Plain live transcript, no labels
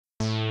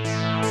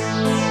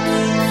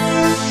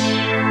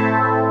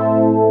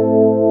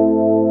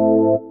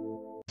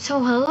So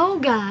hello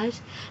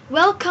guys,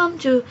 welcome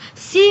to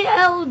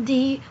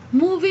CLD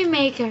Movie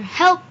Maker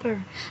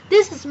Helper.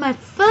 This is my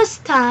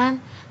first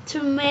time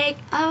to make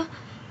a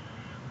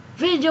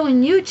video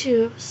on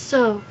YouTube,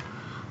 so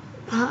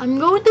I'm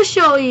going to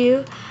show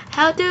you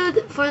how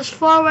to fast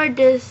forward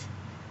this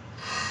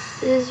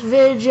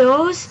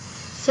videos.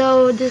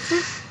 So this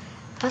is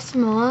a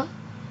small,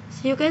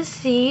 so you can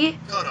see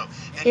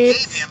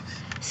it's.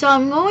 So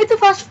I'm going to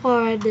fast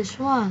forward this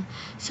one.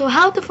 So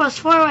how to fast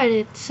forward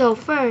it? So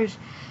first,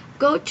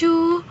 go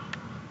to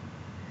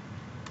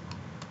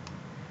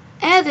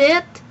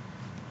edit,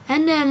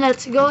 and then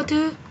let's go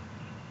to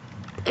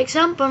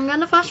example. I'm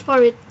gonna fast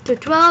forward to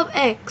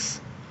 12x.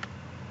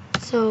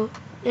 So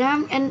there,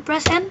 and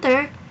press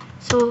enter.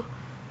 So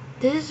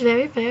this is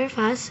very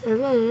fast.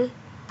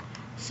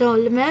 So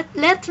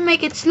let's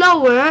make it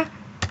slower.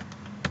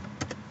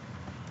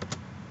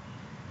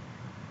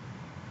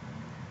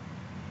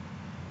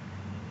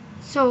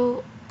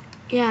 So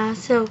yeah,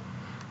 so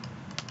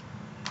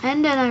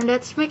and then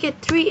let's make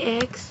it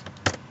 3x.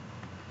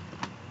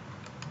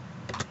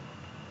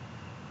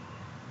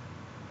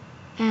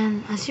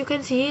 And as you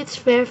can see, it's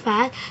very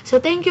fast. So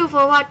thank you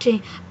for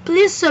watching.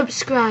 Please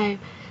subscribe.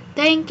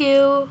 Thank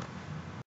you.